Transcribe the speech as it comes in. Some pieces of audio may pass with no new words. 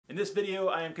In this video,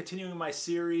 I am continuing my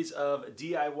series of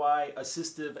DIY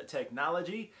assistive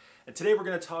technology, and today we're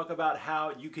going to talk about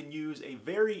how you can use a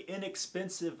very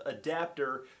inexpensive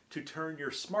adapter to turn your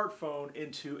smartphone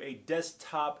into a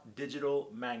desktop digital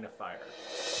magnifier.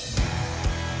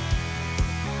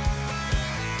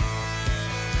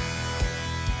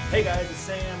 Hey guys, it's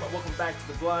Sam. Welcome back to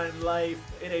The Blind Life.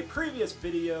 In a previous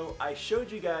video, I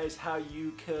showed you guys how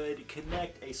you could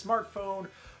connect a smartphone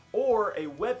or a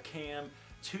webcam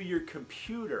to your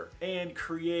computer and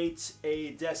create a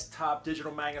desktop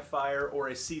digital magnifier or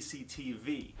a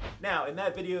CCTV. Now, in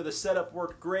that video, the setup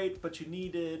worked great, but you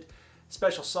needed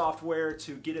special software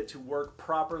to get it to work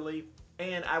properly.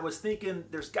 And I was thinking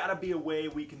there's gotta be a way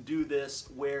we can do this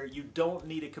where you don't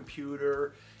need a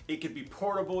computer. It could be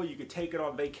portable, you could take it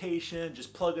on vacation,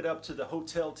 just plug it up to the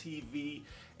hotel TV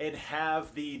and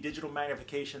have the digital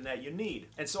magnification that you need.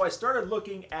 And so I started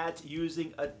looking at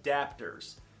using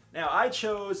adapters. Now, I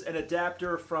chose an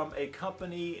adapter from a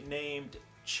company named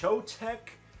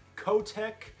CHOETECH.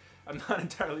 I'm not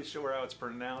entirely sure how it's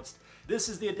pronounced. This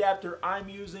is the adapter I'm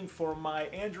using for my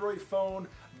Android phone,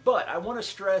 but I want to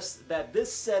stress that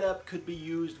this setup could be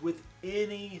used with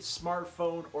any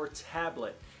smartphone or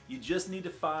tablet. You just need to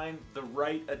find the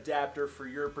right adapter for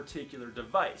your particular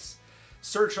device.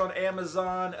 Search on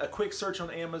Amazon, a quick search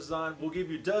on Amazon will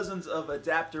give you dozens of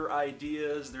adapter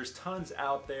ideas. There's tons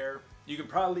out there. You can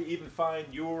probably even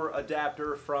find your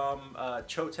adapter from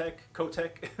CHOETECH,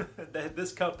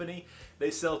 this company.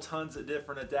 They sell tons of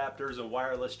different adapters and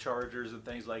wireless chargers and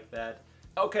things like that.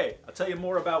 Okay, I'll tell you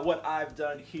more about what I've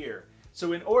done here.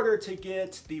 So in order to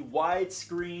get the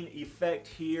widescreen effect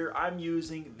here, I'm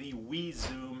using the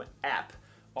WEZOOM app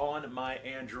on my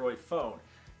Android phone.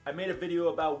 I made a video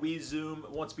about WEZOOM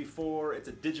once before. It's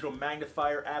a digital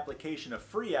magnifier application, a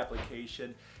free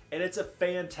application, and it's a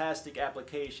fantastic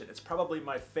application. It's probably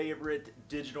my favorite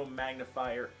digital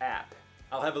magnifier app.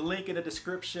 I'll have a link in the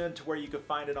description to where you can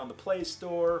find it on the Play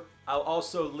Store. I'll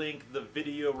also link the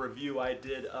video review I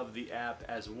did of the app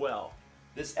as well.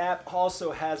 This app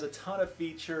also has a ton of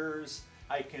features.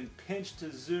 I can pinch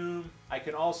to zoom. I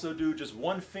can also do just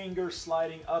one finger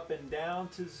sliding up and down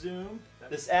to zoom.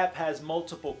 This app has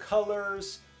multiple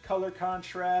colors, color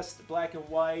contrast, black and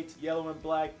white, yellow and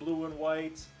black, blue and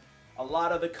white. A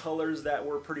lot of the colors that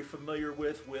we're pretty familiar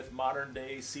with modern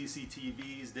day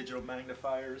CCTVs, digital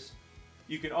magnifiers.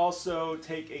 You can also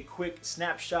take a quick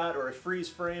snapshot or a freeze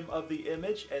frame of the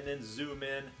image and then zoom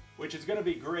in, which is going to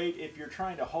be great if you're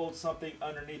trying to hold something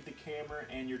underneath the camera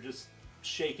and you're just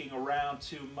shaking around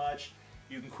too much.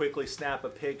 You can quickly snap a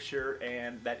picture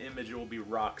and that image will be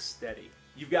rock steady.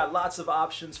 You've got lots of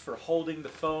options for holding the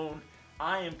phone.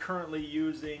 I am currently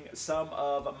using some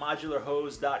of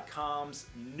ModularHose.com's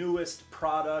newest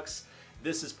products.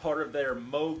 This is part of their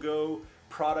MoGo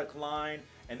product line,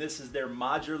 and this is their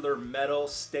Modular Metal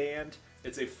stand.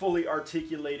 It's a fully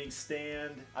articulating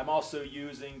stand. I'm also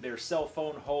using their cell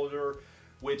phone holder,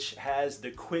 which has the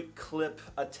quick clip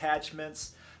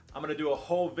attachments. I'm going to do a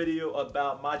whole video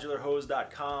about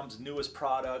ModularHose.com's newest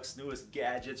products, newest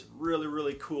gadgets,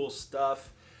 really cool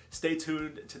stuff. Stay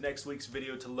tuned to next week's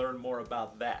video to learn more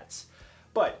about that.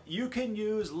 But you can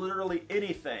use literally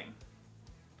anything.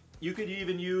 You could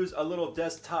even use a little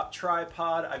desktop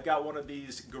tripod. I've got one of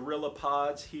these Gorilla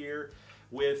Pods here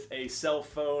with a cell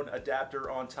phone adapter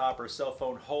on top, or cell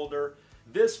phone holder.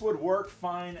 This would work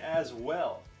fine as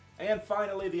well. And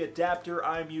finally, the adapter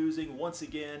I'm using once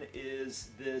again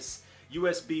is this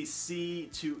USB C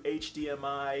to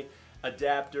HDMI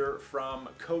adapter from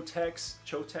CHOETECH.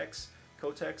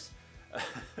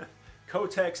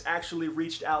 CHOETECH actually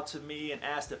reached out to me and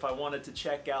asked if I wanted to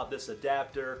check out this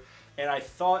adapter, and I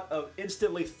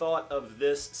instantly thought of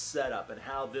this setup and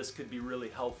how this could be really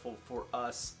helpful for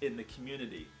us in the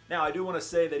community. Now, I do want to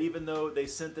say that even though they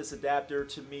sent this adapter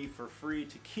to me for free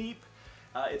to keep,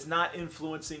 it's not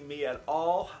influencing me at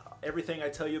all. Everything I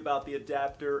tell you about the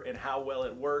adapter and how well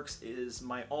it works is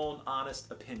my own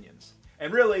honest opinions.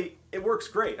 And really, it works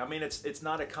great. I mean, it's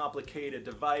not a complicated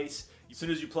device. As soon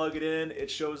as you plug it in,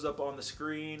 it shows up on the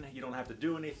screen. You don't have to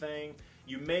do anything.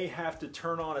 You may have to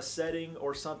turn on a setting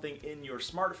or something in your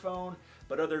smartphone,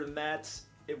 but other than that,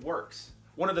 it works.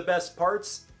 One of the best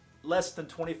parts, less than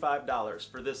 $25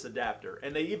 for this adapter,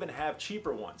 and they even have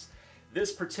cheaper ones.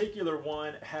 This particular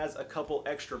one has a couple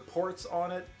extra ports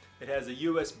on it. It has a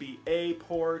USB-A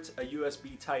port, a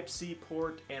USB Type-C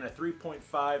port, and a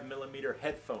 3.5mm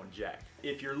headphone jack.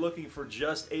 If you're looking for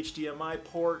just HDMI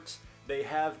ports, they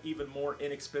have even more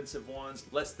inexpensive ones,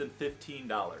 less than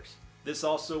 $15. This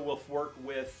also will work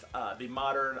with the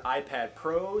modern iPad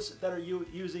Pros that are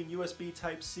using USB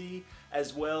Type-C,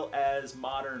 as well as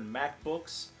modern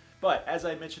MacBooks. But as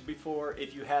I mentioned before,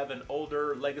 if you have an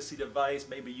older legacy device,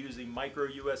 maybe using micro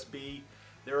USB,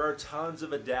 there are tons of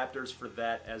adapters for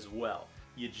that as well.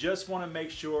 You just want to make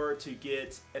sure to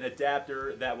get an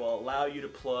adapter that will allow you to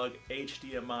plug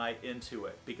HDMI into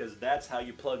it, because that's how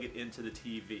you plug it into the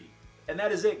TV. And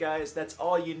that is it, guys. That's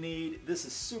all you need. This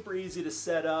is super easy to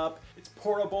set up. It's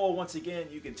portable. Once again,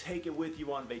 you can take it with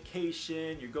you on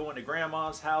vacation. You're going to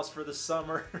grandma's house for the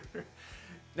summer.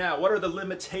 Now, what are the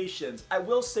limitations? I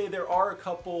will say there are a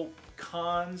couple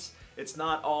cons. It's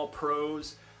not all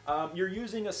pros. You're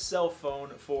using a cell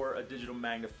phone for a digital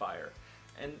magnifier.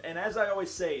 And as I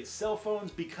always say, cell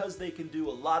phones, because they can do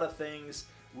a lot of things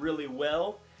really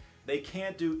well, they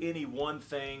can't do any one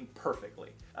thing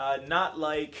perfectly. Not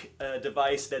like a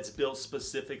device that's built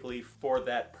specifically for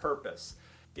that purpose.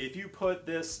 If you put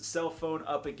this cell phone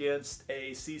up against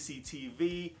a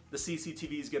CCTV, the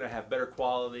CCTV is going to have better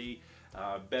quality,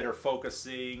 better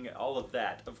focusing, all of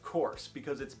that, of course,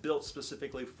 because it's built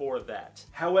specifically for that.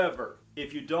 However,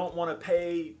 if you don't want to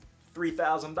pay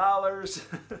 $3,000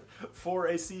 for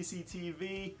a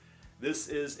CCTV, this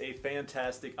is a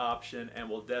fantastic option and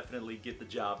will definitely get the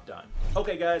job done.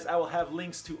 Okay guys, I will have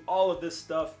links to all of this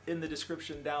stuff in the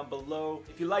description down below.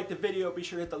 If you liked the video, be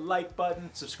sure to hit the like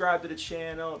button, subscribe to the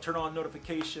channel, turn on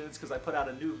notifications because I put out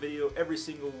a new video every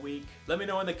single week. Let me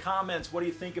know in the comments, what do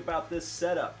you think about this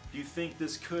setup? Do you think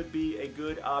this could be a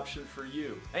good option for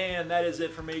you? And that is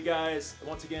it for me, guys.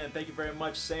 Once again, thank you very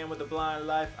much. Sam with The Blind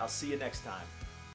Life. I'll see you next time.